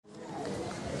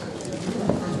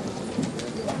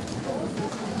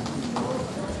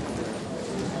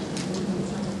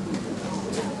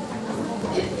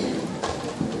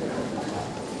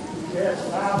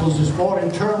Bibles this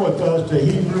morning, turn with us to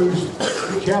Hebrews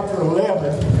chapter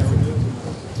 11.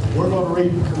 We're going to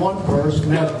read one verse,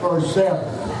 and that's verse 7.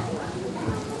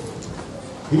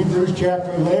 Hebrews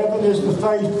chapter 11 is the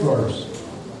faith verse.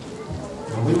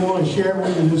 And we want to share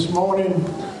with you this morning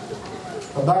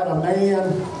about a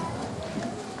man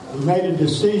who made a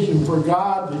decision for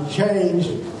God that changed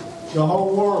the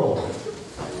whole world.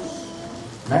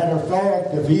 Matter of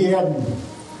fact, if he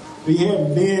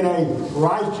hadn't been a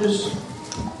righteous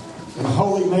and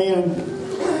holy man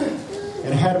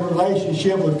and had a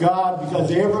relationship with God,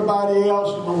 because everybody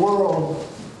else in the world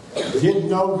didn't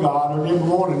know God or didn't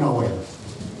want to know Him.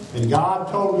 And God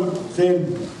told him,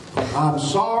 said, I'm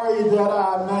sorry that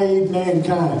I made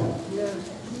mankind.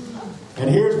 And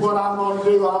here's what I'm going to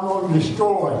do. I'm going to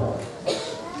destroy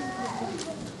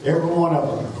every one of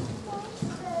them.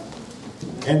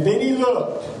 And then he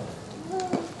looked,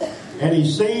 and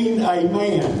he seen a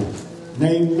man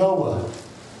named Noah,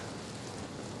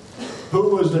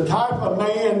 who was the type of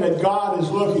man that God is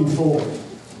looking for.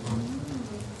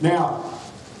 Now,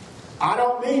 I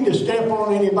don't mean to step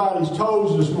on anybody's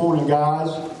toes this morning, guys,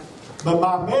 but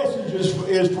my message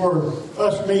is for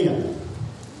us men.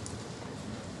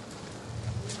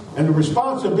 And the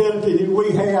responsibility that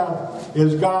we have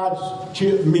as God's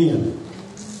men.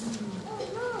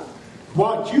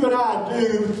 What you and I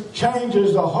do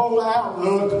changes the whole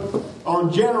outlook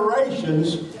on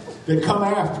generations that come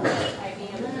after us.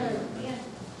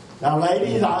 Now,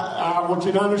 ladies, I want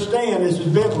you to understand this is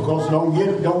biblical, so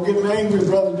don't get angry,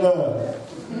 Brother Doug.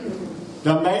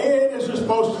 The man is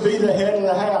supposed to be the head of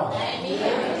the house.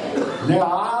 Now,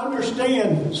 I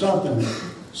understand something.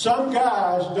 Some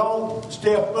guys don't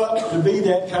step up to be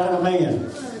that kind of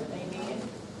man.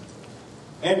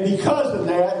 And because of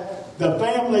that, the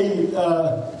family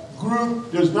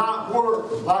group does not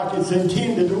work like it's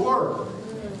intended to work.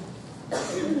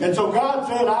 And so God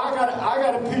said, I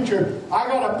got a picture. I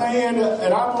got a man,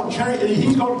 and I'm going to change.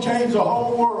 He's going to change the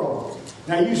whole world.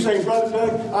 Now you say, Brother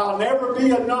Doug, I'll never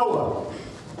be a Noah.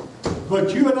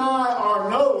 But you and I are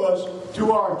Noahs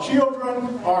to our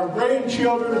children, our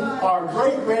grandchildren, our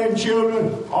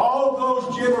great-grandchildren, all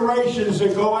those generations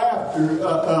that go after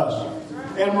us.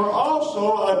 And we're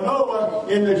also a Noah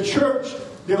in the church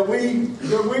that we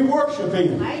worship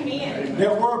in. Amen.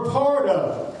 That we're a part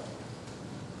of.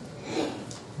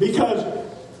 Because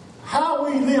how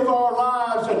we live our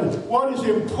lives and what is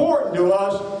important to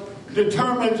us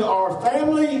determines our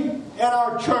family and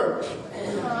our church.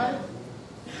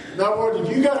 In other words,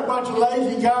 if you got a bunch of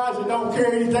lazy guys that don't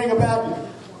care anything about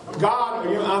God,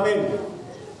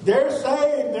 they're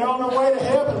saved, they're on their way to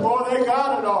heaven, boy, they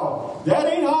got it all.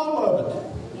 That ain't all of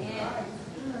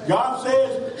it. God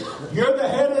says, you're the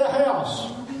head of the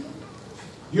house.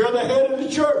 You're the head of the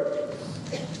church.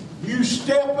 You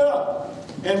step up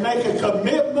and make a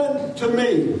commitment to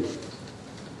me.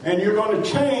 And you're going to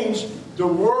change the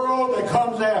world that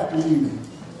comes after you.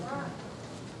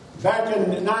 Back in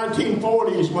the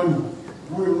 1940s,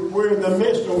 when we're in the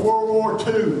midst of World War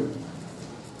II,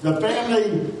 the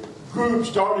family group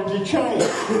started to change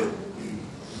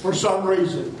for some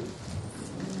reason.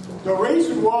 The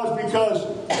reason was because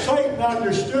Satan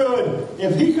understood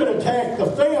if he could attack the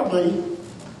family,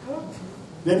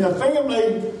 then the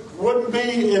family wouldn't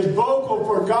be as vocal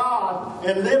for God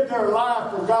and live their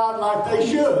life for God like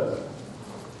they should.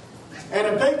 And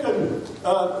if they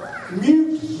could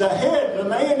mute the head, the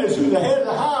man is who's the head of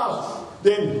the house,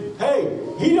 then, hey,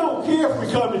 he don't care if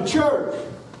we come to church.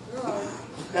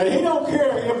 And he don't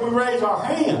care if we raise our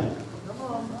hand.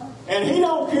 And he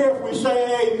don't care if we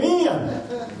say amen.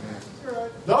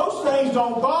 Those things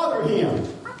don't bother him.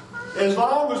 As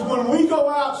long as when we go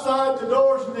outside the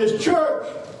doors of this church,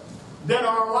 then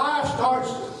our life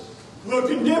starts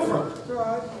looking different.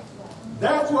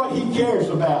 That's what he cares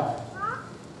about.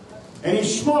 And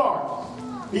he's smart.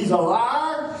 He's a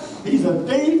liar. He's a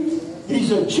thief. He's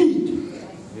a cheat.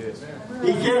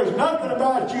 He cares nothing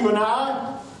about you and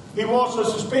I. He wants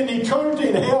us to spend eternity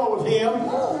in hell with him.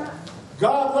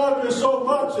 God loved us so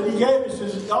much that he gave us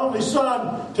his only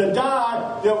son to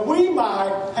die that we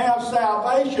might have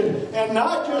salvation. And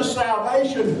not just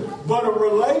salvation, but a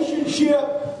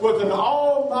relationship with an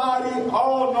almighty,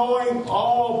 all-knowing,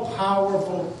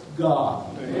 all-powerful God.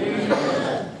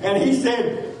 Amen. And he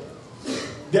said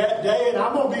that day, and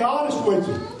I'm going to be honest with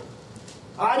you,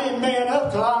 I didn't man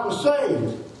up till I was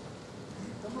saved.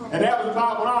 And that was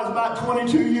about when I was about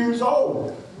 22 years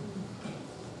old.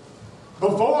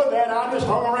 Before that, I just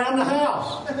hung around the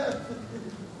house.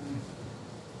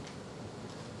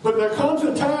 But there comes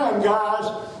a time, guys,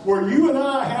 where you and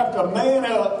I have to man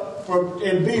up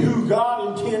and be who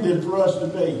God intended for us to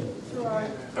be.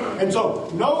 And so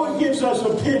Noah gives us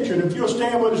a picture. And if you'll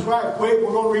stand with us right quick,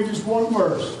 we're going to read this one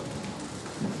verse.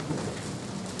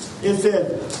 It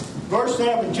says, verse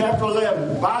 7, chapter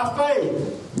 11, by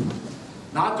faith,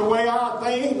 not the way I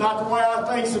think, not the way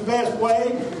I think's the best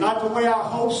way, not the way I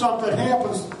hope something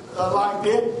happens like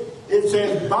this. It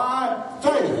says, by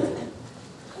faith,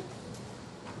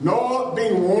 Noah,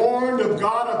 being warned of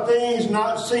God of things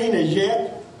not seen as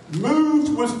yet,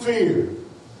 moved with fear.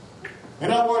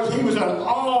 In other words, he was in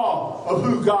awe of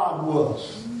who God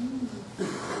was.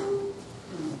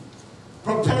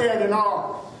 Prepared an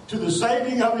ark to the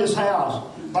saving of his house,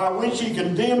 by which he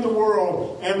condemned the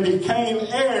world and became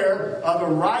heir of the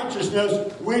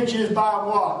righteousness which is by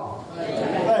what?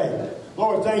 Faith.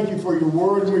 Lord, thank you for your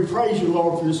word. We praise you,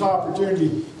 Lord, for this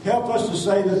opportunity. Help us to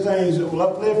say the things that will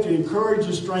uplift and encourage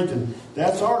and strengthen.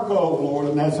 That's our goal, Lord,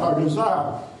 and that's our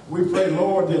desire. We pray,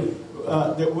 Lord,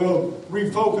 that we'll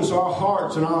refocus our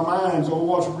hearts and our minds on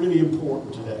what's really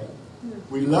important today.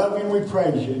 We love you and we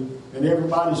praise you. And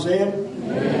everybody said,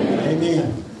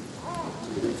 Amen.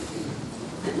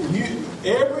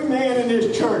 Every man in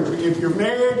this church, if you're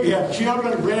married, you have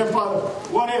children, grandfather,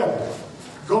 whatever,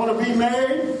 going to be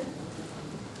married,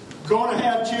 going to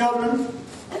have children,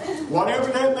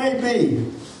 whatever that may be,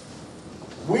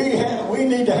 we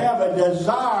need to have a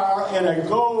desire and a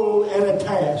goal and a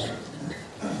task.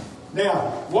 Now,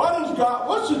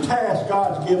 what's the task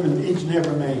God's given each and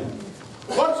every man?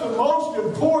 What's the most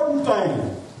important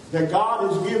thing that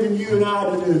God has given you and I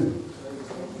to do?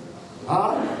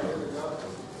 Huh?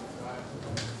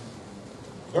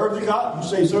 Serve the gospel.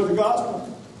 You say serve the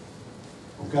gospel?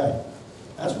 Okay.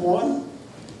 That's one.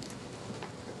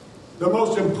 The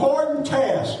most important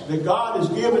task that God has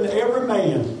given every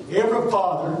man, every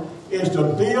father, is to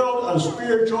build a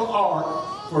spiritual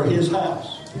ark for his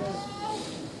house.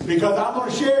 Because I'm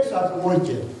going to share something with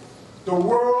you. The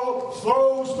world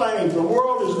throws things. The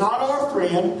world is not our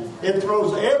friend. It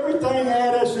throws everything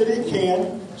at us that it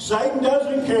can. Satan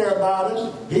doesn't care about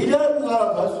us. He doesn't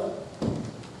love us.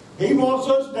 He wants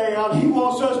us down. He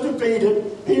wants us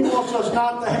defeated. He wants us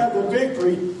not to have the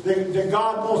victory that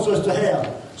God wants us to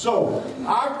have. So,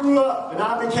 I grew up and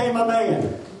I became a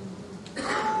man.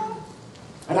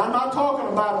 And I'm not talking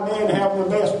about a man having the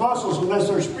best muscles unless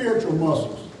they're spiritual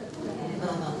muscles.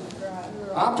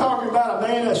 I'm talking about a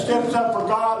man that steps up for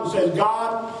God and says,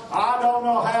 God, I don't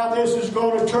know how this is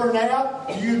going to turn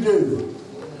out. You do.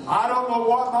 I don't know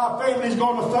what my family's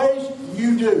going to face.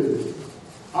 You do.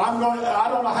 I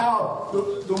don't know how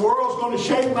the world's going to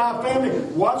shape my family,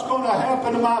 what's going to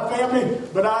happen to my family,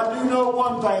 but I do know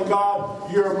one thing, God,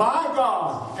 you're my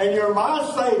God, and you're my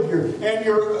Savior, and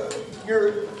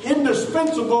you're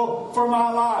indispensable for my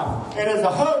life. And as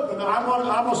a husband, I'm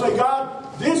going to say,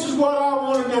 God, this is what I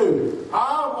want to do.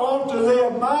 I want to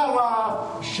live my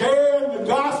life sharing the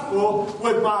gospel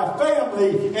with my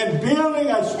family and building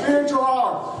a spiritual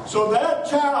ark. So that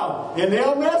child, and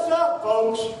they'll mess up,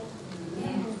 folks.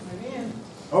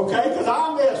 Okay, because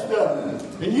I messed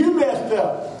up and you messed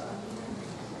up.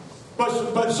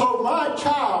 But so my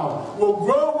child will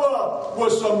grow up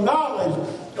with some knowledge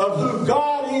of who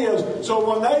God is. So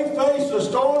when they face the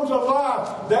storms of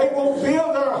life, they won't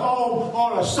build their home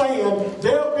on a sand.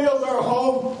 They'll build their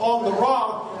home on the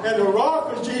rock. And the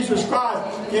rock is Jesus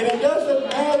Christ. And it doesn't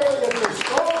matter if the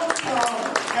storms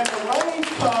come and the rains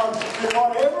come and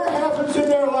whatever happens in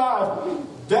their life,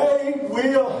 they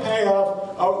will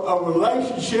have a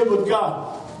relationship with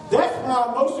God. That's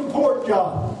my most important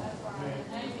job.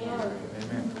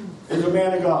 As a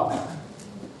man of God.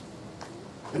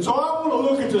 And so I want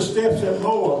to look at the steps that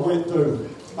Noah went through.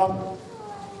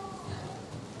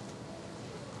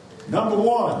 Number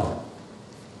one,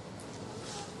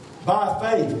 by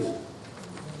faith,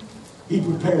 he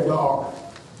prepared the ark.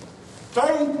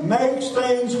 Faith makes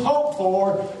things hoped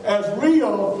for as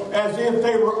real as if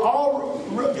they were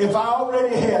if I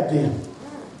already had them.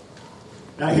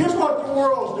 Now here's what the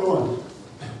world's doing.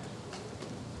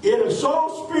 It is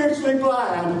so spiritually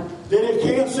blind that it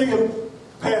can't see them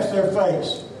past their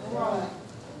face.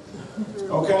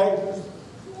 Okay?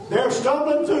 They're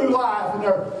stumbling through life and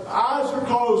their eyes are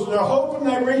closed and they're hoping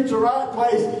they reach the right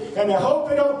place and they hope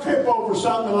they don't trip over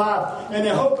something in life and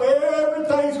they hope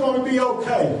everything's going to be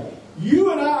okay.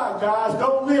 You and I, guys,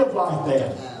 don't live like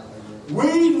that.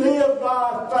 We live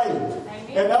by faith.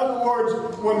 In other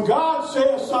words, when God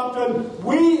says something,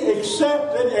 we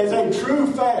accept it as a true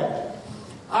fact.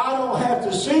 I don't have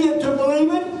to see it to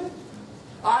believe it.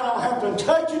 I don't have to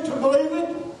touch it to believe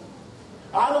it.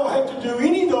 I don't have to do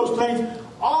any of those things.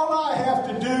 All I have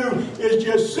to do is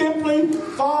just simply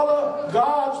follow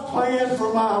God's plan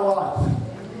for my life.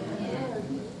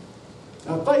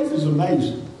 Now, faith is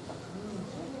amazing.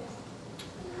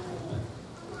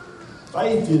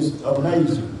 Faith is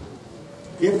amazing.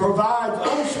 It provides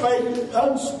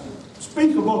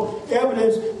unspeakable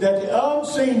evidence that the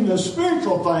unseen, the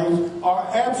spiritual things are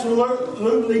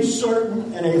absolutely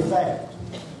certain and a fact.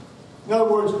 In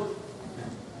other words,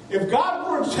 if God's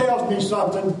Word tells me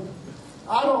something,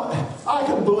 I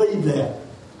can believe that.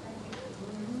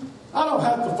 I don't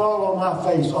have to fall on my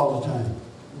face all the time.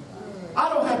 I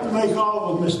don't have to make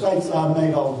all the mistakes I've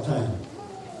made all the time.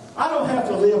 I don't have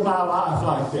to live my life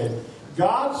like that.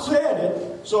 God said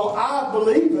it, so I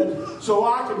believe it, so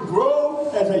I can grow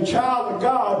as a child of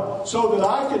God, so that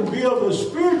I can build a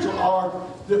spiritual ark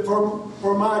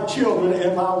for my children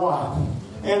and my wife,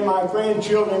 and my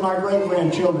grandchildren and my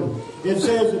great-grandchildren. It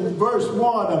says in verse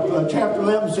 1 of chapter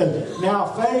 11, says, now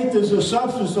faith is the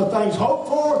substance of things hoped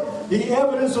for, the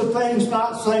evidence of things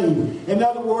not seen. In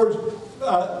other words,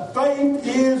 faith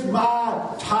is my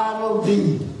title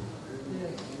deed.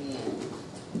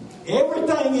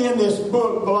 Everything in this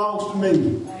book belongs to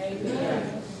me.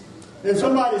 Amen. And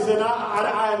somebody said,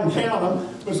 I didn't count them,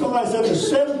 but somebody said there's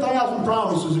 7,000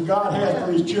 promises that God has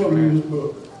for His children in this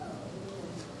book.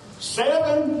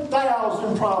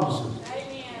 7,000 promises.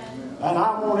 Amen. And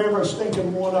I won't ever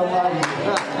stinking one of them.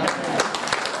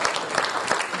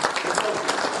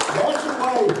 That's the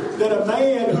way that a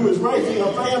man who is raising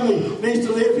a family needs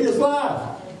to live his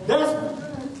life.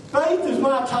 Faith is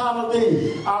my title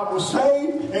deed. I was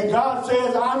saved, and God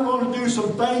says, I'm going to do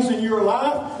some things in your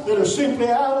life that are simply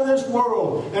out of this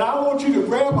world. And I want you to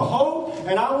grab a hold,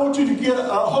 and I want you to get a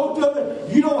hold of it.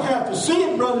 You don't have to see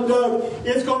it, Brother Doug.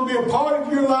 It's going to be a part of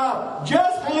your life.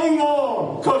 Just hang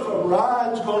on, because the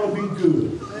ride's going to be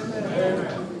good. Amen.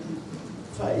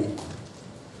 Faith.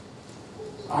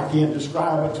 I can't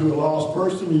describe it to a lost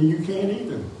person, and you can't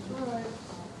either.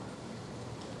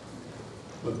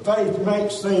 But faith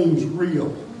makes things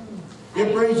real.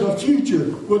 It brings a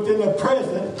future within the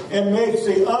present and makes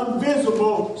the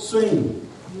invisible seen.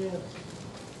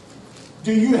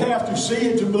 Do you have to see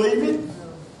it to believe it?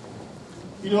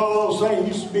 You know, an old saying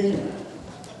used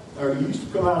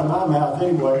to come out of my mouth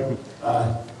anyway.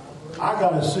 I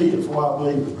got to see it before I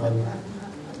believe it, brother.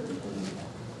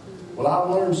 Well, I've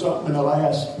learned something in the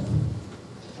last,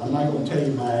 I'm not going to tell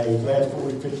you my age, last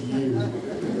 40, 50 years.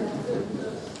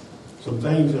 Some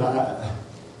things that I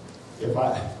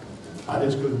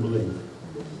just couldn't believe.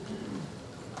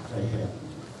 They happened.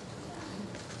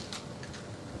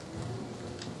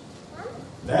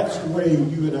 That's the way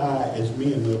you and I as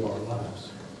men live our lives.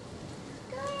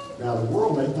 Now the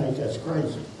world may think that's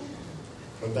crazy,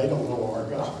 but they don't know our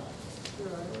God.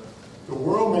 The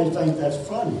world may think that's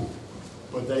funny,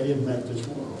 but they didn't make this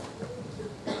world.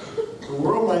 The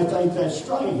world may think that's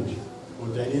strange,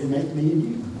 but they didn't make me and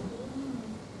you.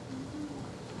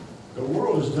 The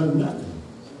world has done nothing,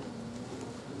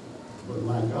 but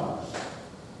my God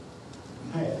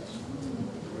has.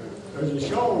 There's a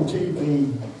show on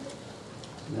TV,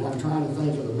 and I'm trying to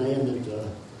think of the man that,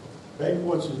 baby,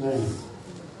 what's his name?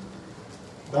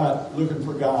 About looking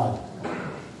for God.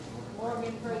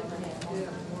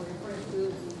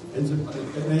 And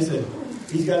they said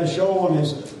he's got a show on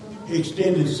his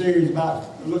extended series about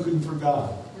looking for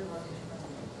God.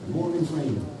 Morgan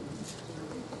Freeman.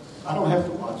 I don't have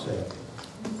to watch that.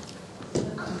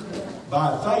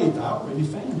 By faith, I already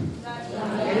found him.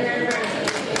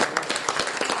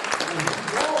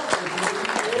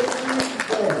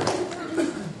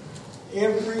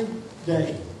 Every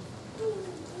day.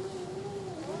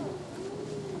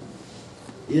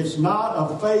 It's not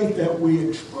a faith that we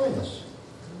express.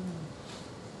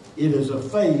 It is a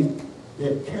faith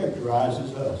that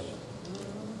characterizes us.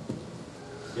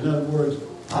 In other words,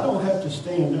 I don't have to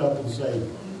stand up and say,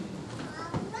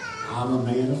 I'm a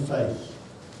man of faith.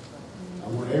 I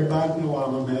want everybody to know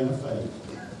I'm a man of faith.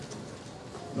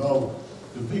 No,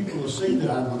 the people will see that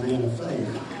I'm a man of faith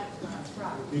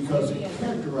because it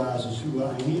characterizes who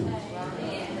I am.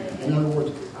 In other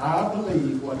words, I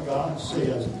believe what God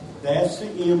says. That's the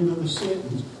end of the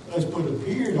sentence. Let's put a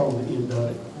period on the end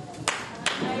of it.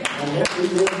 And let me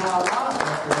live my life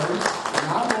that way. And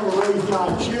I'm going to raise my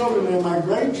children and my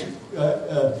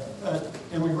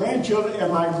grandchildren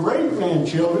and my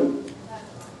great-grandchildren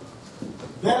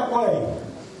that way.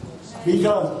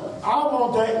 Because I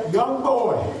want that young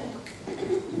boy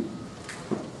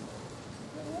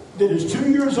that is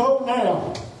 2 years old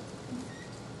now,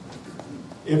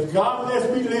 if God lets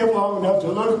me live long enough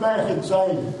to look back and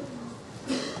say,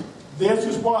 this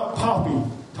is what Poppy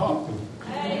taught me.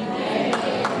 Amen.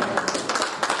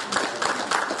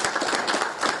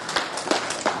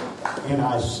 And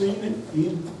I've seen it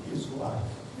in his life.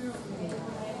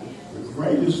 The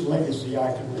greatest legacy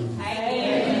I can leave.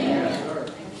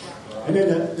 Amen. And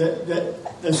then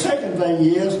the second thing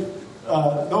is,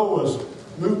 Noah's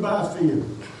moved by fear.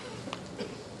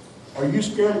 Are you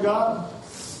scared of God?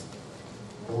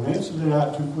 Don't answer that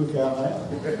out too quick out loud.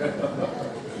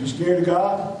 You scared of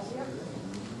God?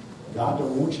 God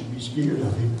don't want you to be scared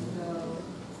of Him.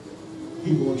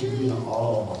 He wants you to be in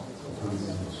awe of who He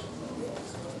is.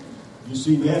 You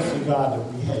see, that's the God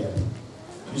that we have.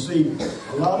 You see,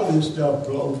 a lot of this stuff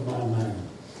blows my mind.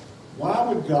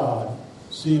 Why would God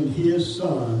send His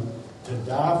Son to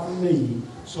die for me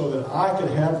so that I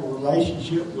could have a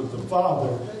relationship with the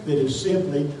Father that is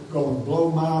simply going to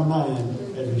blow my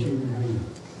mind as a human being?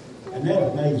 And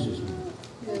that amazes me.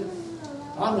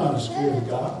 I'm not scared of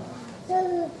God.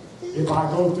 If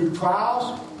I go through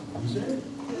trials, He's there.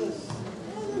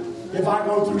 If I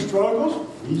go through struggles,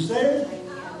 He's there.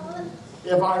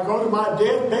 If I go to my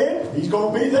deathbed, He's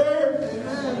going to be there.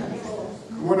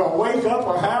 When I wake up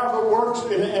or however it works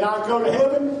and I go to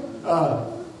heaven,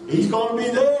 He's going to be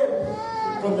there.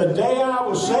 From the day I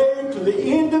was saved to the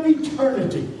end of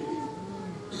eternity,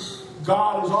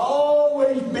 God has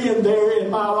always been there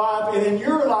in my life and in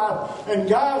your life. And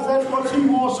guys, that's what He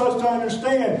wants us to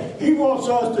understand. He wants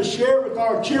us to share with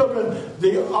our children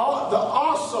the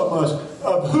awesomeness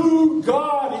of who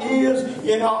God is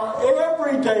in our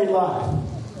everyday life.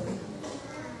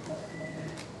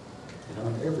 In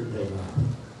our everyday life.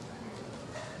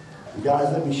 And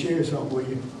guys, let me share something with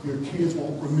you. Your kids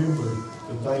won't remember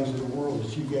the things of the world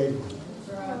that you gave them.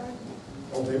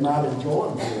 Or they might enjoy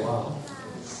them for a while.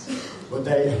 But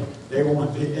they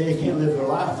can't live their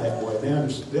life that way.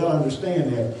 They'll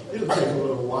understand that. It'll take a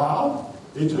little while.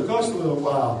 It took us a little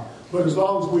while. But as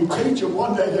long as we teach them,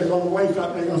 one day they're going to wake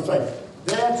up and they're going to say,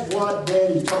 that's what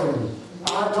Daddy told me.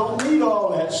 I don't need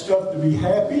all that stuff to be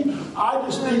happy. I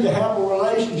just need to have a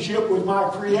relationship with my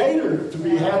Creator to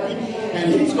be happy.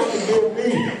 And He's going to give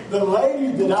me the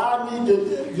lady that I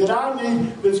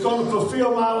need that's going to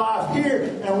fulfill my life here.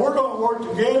 And we're going to work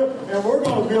together and we're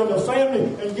going to build a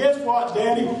family. And guess what,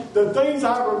 Daddy? The things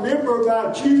I remember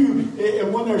about you,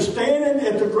 and when they're standing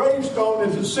at the gravestone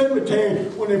in the cemetery,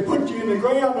 when they put you in the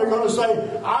ground, they're going to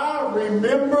say, I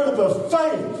remember the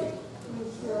faith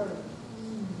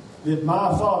that my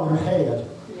father had.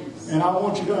 And I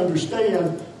want you to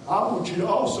understand, I want you to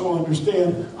also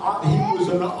understand, he was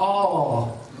in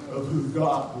awe of who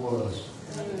God was.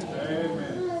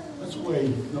 Amen. That's the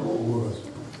way Noah was.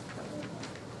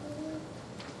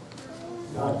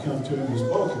 God come to him and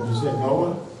spoke to him. He said,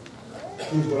 Noah,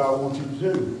 here's what I want you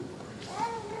to do.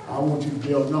 I want you to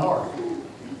build an ark.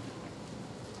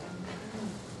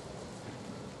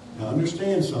 Now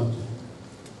understand something.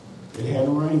 It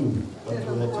hadn't rained up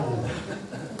to that time.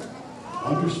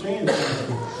 Understand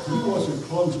something. He wasn't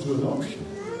close to an ocean.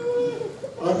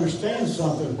 Understand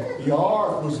something. The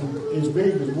ark was as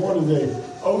big as one of the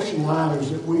ocean liners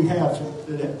that we have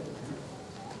that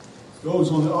goes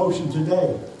on the ocean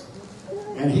today.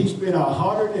 And he spent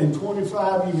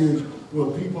 125 years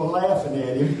with people laughing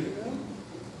at him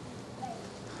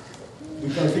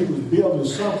because he was building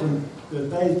something that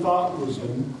they thought he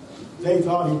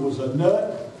was a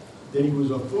nut, that he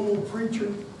was a fool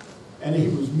preacher, and he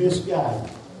was misguided.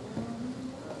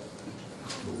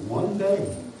 But one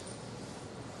day,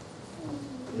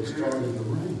 it started to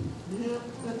rain.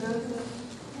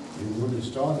 And when it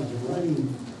started to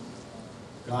rain,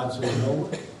 God said, Noah,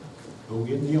 go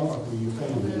get in the ark with your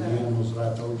family and the animals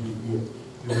that I told you to get.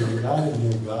 And when you got in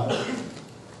there, God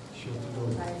shut the door.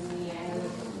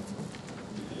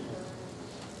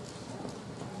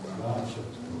 God shut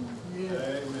the door.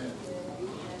 Amen.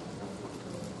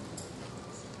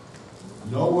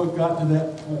 Noah got to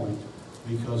that point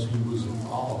because he was in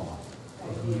awe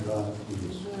of who God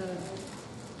is.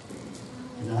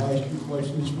 Can I ask you a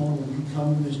question this morning? When you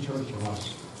come to this church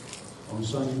house on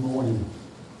Sunday morning,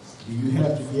 do you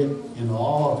have to get in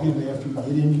awe of Him after you get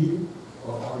in here?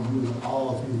 Or are you in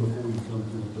awe of Him before you come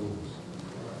through the doors?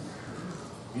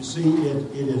 You see,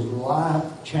 it is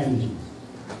life-changing.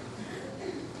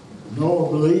 Noah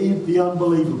believed the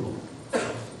unbelievable.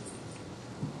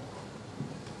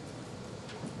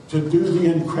 To do the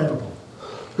incredible.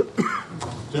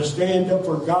 To stand up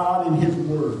for God and His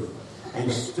Word.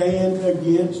 And stand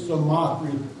against the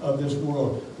mockery of this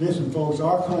world. Listen, folks,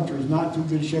 our country is not too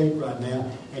good shape right now.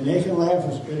 And they can laugh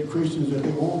at Christians if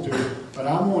they want to. But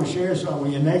I'm going to share something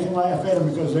with you. And they can laugh at them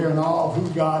because they're in awe of who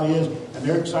God is. And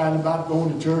they're excited about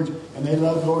going to church. And they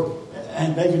love the Lord.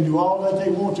 And they can do all that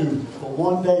they want to. But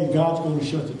one day, God's going to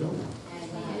shut the door.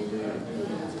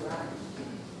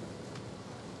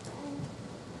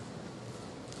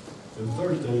 The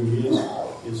third thing is,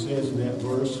 it says in that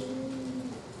verse,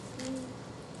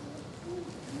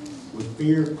 with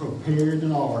fear prepared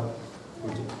an ark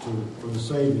for the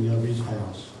saving of his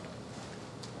house.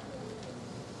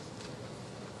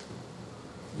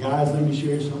 Guys, let me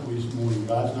share something with you this morning.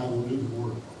 God's not going to do the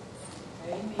work.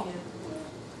 Amen.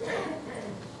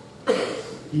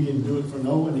 He didn't do it for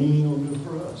no one. He ain't going to do it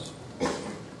for us.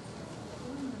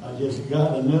 I just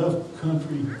got enough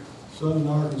country, southern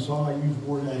Arkansas, I use the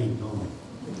word ain't on it.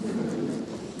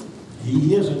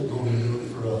 He isn't going to do it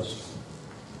for us.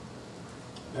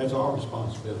 That's our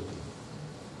responsibility.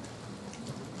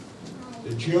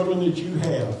 The children that you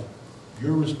have,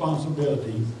 your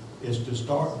responsibility is to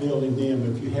start building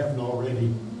them, if you haven't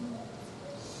already,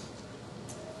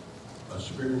 a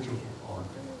spiritual ark.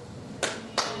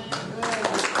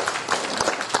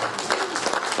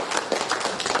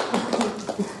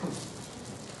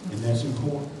 And that's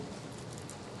important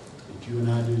that you and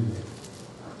I do that.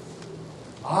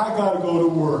 I got to go to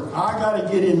work. I got to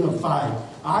get in the fight.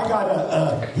 I got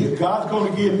to, God's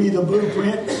going to give me the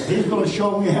blueprint. He's going to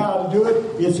show me how to do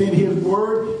it. It's in His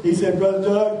Word. He said, Brother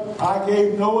Doug, I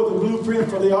gave Noah the blueprint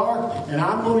for the ark, and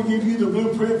I'm going to give you the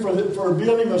blueprint for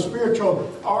building a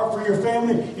spiritual ark for your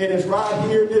family. And it's right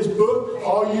here in this book.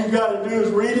 All you got to do is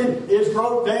read it. It's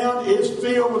wrote down. It's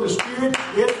filled with the Spirit.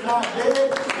 It's not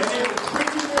dead. And it's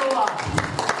preaching your life.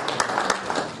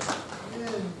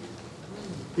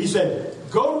 He said,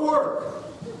 go to work.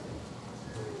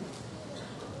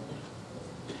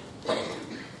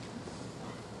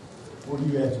 What are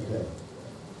you at today?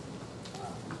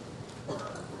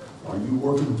 Are you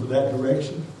working for that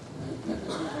direction?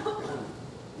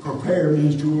 Prepare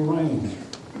means to arrange,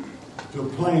 to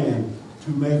plan, to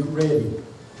make ready.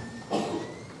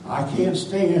 I can't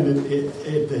stand at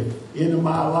the end of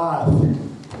my life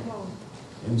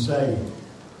and say,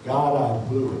 God, I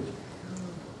blew it.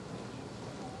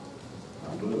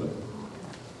 I blew it.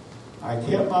 I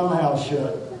kept my mouth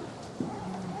shut.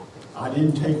 I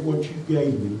didn't take what you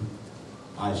gave me.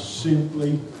 I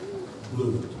simply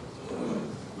blew it.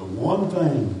 The one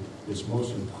thing that's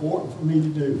most important for me to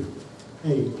do,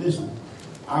 hey, listen,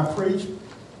 I preach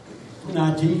and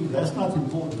I teach, but that's not the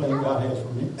important thing God has for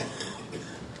me.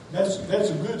 That's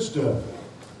the good stuff.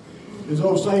 His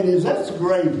old saying is, that's the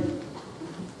gravy.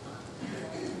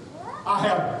 I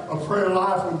have a prayer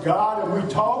life with God and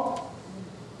we talk.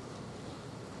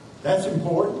 That's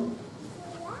important.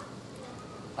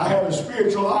 I have a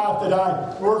spiritual life that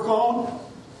I work on.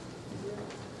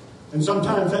 And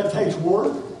sometimes that takes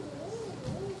work.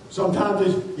 Sometimes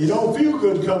it don't feel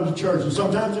good to come to church. And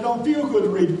sometimes it don't feel good to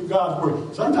read God's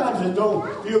Word. Sometimes it don't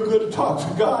feel good to talk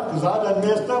to God because I done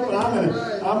messed up and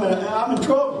I'm in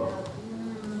trouble.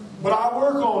 But I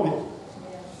work on it.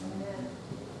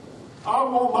 I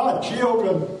want my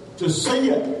children to see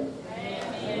it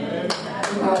in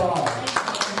my life.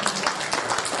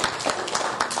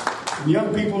 And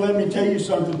young people, let me tell you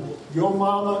something. Your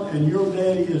mama and your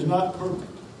daddy is not perfect.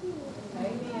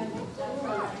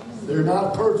 They're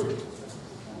not perfect.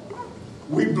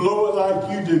 We blow it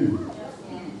like you do.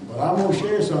 But I'm going to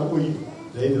share something with you.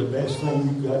 They're the best thing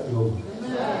you got going.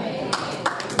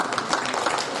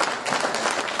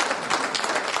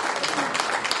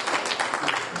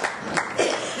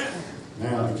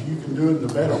 Now, if you can do it in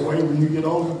a better way when you get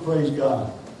older, praise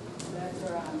God. That's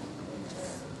right.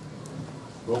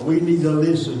 But we need to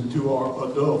listen to our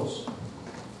adults,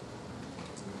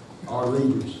 our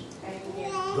leaders.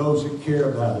 Those that care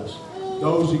about us.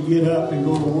 Those that get up and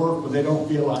go to work when they don't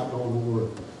feel like going to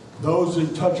work. Those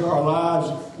that touch our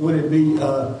lives when it be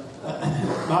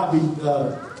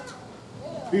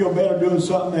feel better doing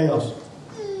something else.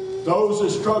 Those that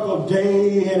struggle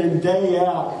day in and day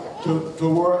out to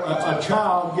where a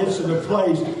child gets to the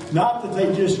place, not that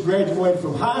they just graduated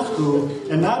from high school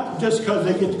and not just because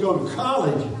they get to go to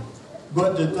college,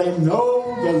 but that they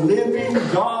know the living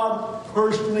God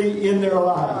personally in their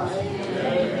lives.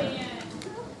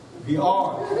 The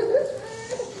ark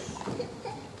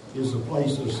is a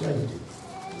place of safety.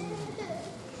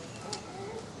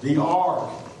 The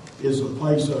ark is a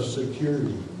place of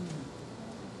security.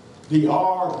 The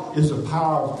ark is the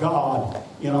power of God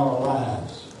in our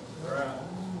lives.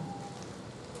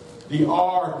 The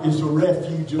ark is the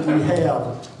refuge that we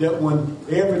have, that when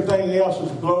everything else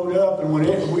is blown up and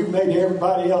when we've made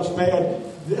everybody else mad,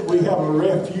 that we have a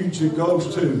refuge that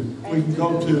we can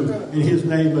go to, and His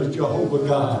name is Jehovah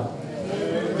God.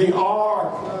 The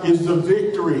ark is the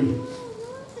victory.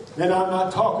 And I'm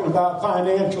not talking about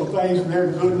financial things, and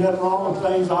there's good and nothing wrong with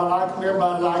things. I like them,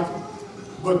 everybody likes them.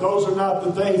 But those are not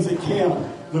the things that count.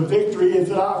 The victory is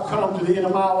that I've come to the end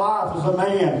of my life as a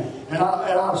man, and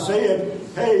I've said,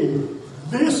 hey,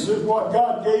 this is what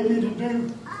God gave me to do.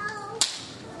 And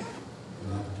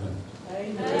I've done it.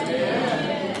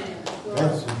 Amen.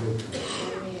 That's the victory.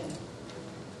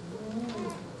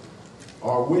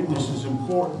 Our witness is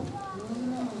important.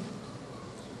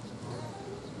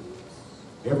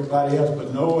 Everybody else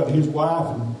but Noah and his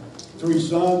wife and 3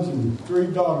 sons and 3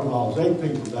 daughter-in-laws, 8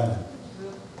 people died.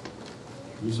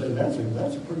 You say, that's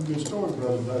a pretty good story,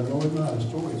 brother, but no, it's not a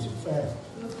story, it's a fact.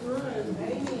 That's right.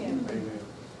 Amen.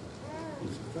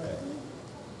 It's a fact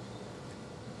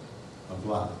of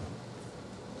life.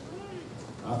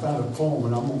 I found a poem,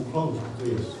 and I'm going to close with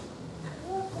this.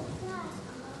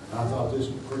 I thought this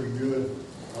was pretty good.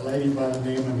 A lady by the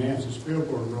name of Nancy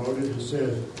Spielberg wrote it. It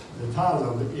says, the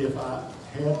title of it, If I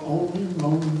Had Only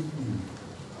Known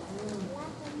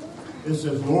You. It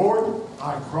says, Lord,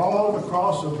 I crawled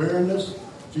across the barrenness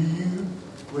to you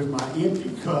with my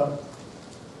empty cup,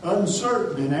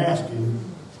 uncertain in asking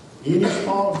any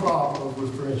small drop of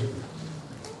refreshment.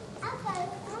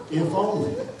 If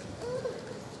only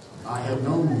I had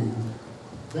known you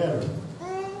better,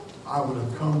 I would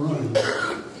have come running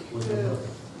with a bucket.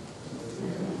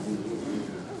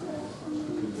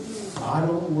 I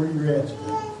don't know where you're at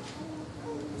today.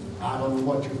 I don't know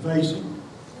what you're facing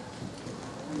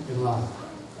in life.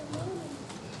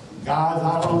 Guys,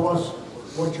 I don't know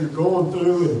what you're going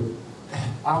through, and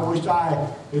I wish I,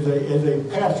 as a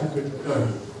pastor, could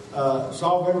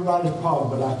solve everybody's problem,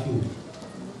 but I can't.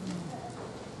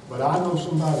 But I know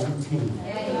somebody who can.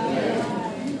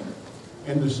 Amen.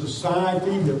 And the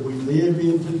society that we live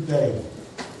in today,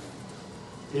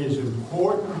 it is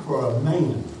important for a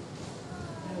man.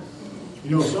 You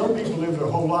know, some people live their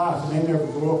whole life and they never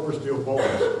grow up or still boys.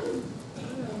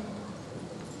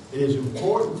 It is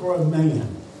important for a man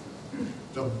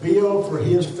to build for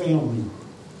his family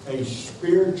a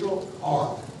spiritual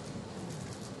ark.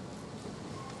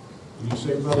 And you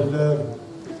say, Brother Doug,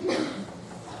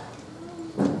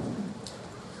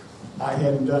 I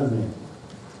haven't done that.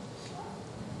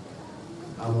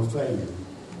 I'm a failure.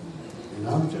 And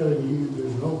I'm telling you,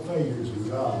 there's no failures in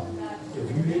God. If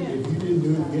you didn't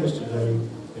do it yesterday,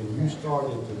 then you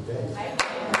started today.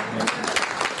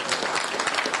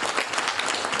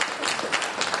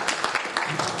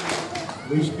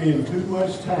 We spend too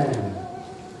much time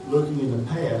looking in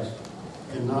the past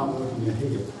and not looking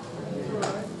ahead.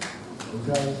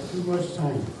 Okay? Too much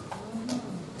time.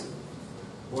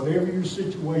 Whatever your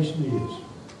situation is,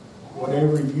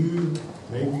 whatever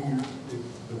maybe you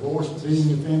divorced, being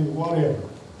your family, whatever.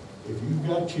 If you've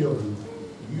got children,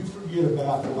 you forget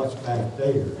about what's back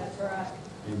there. That's right.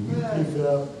 And you pick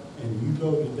up and you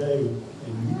go today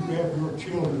and you grab your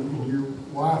children and your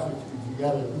wife, if you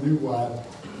got a new wife,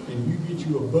 and you get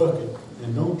you a bucket,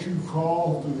 and don't you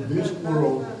crawl through this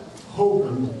world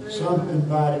hoping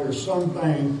somebody or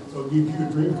something will give you a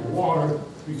drink of water,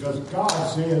 because God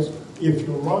says, if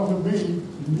you'll run to me,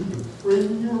 you need to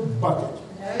bring your bucket.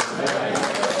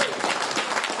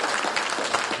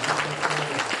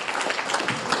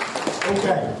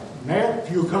 Okay, Matt,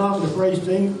 if you'll come to the praise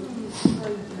team.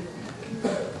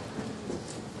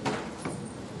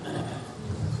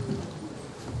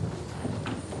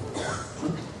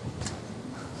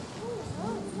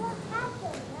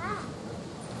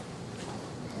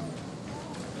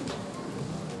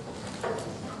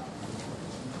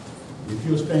 If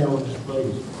you'll stand on this,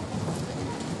 please.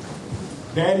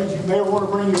 Daddies, you may want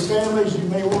to bring your families. You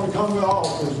may want to come to the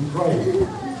altars and pray.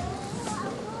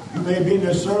 You may be in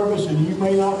this service and you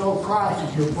may not know Christ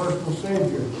as your personal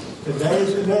Savior. Today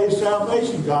is the day of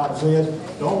salvation, God says.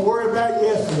 Don't worry about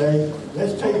yesterday.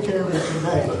 Let's take care of it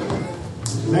today.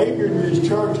 Maybe you're in this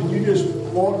church and you just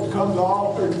want to come to the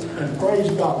altar and praise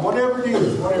God. Whatever it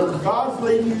is, whatever God's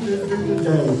leading you to do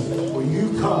today, will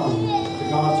you come to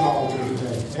God's altar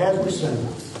today as we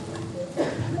sing?